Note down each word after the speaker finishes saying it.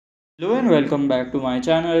Hello and welcome back to my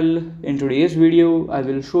channel. In today's video, I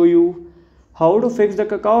will show you how to fix the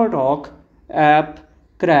KakaoTalk app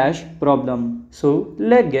crash problem. So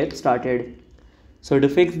let's get started. So to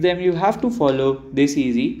fix them, you have to follow these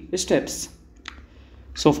easy steps.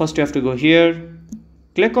 So first you have to go here,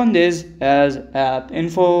 click on this as app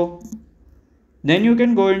info. Then you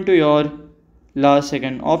can go into your last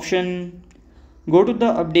second option, go to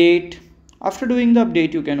the update. After doing the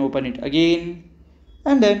update, you can open it again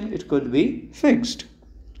and then it could be fixed.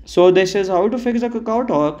 So this is how to fix the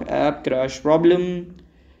KakaoTalk app crash problem.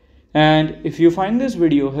 And if you find this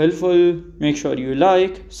video helpful, make sure you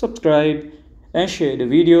like, subscribe and share the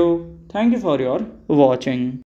video. Thank you for your watching.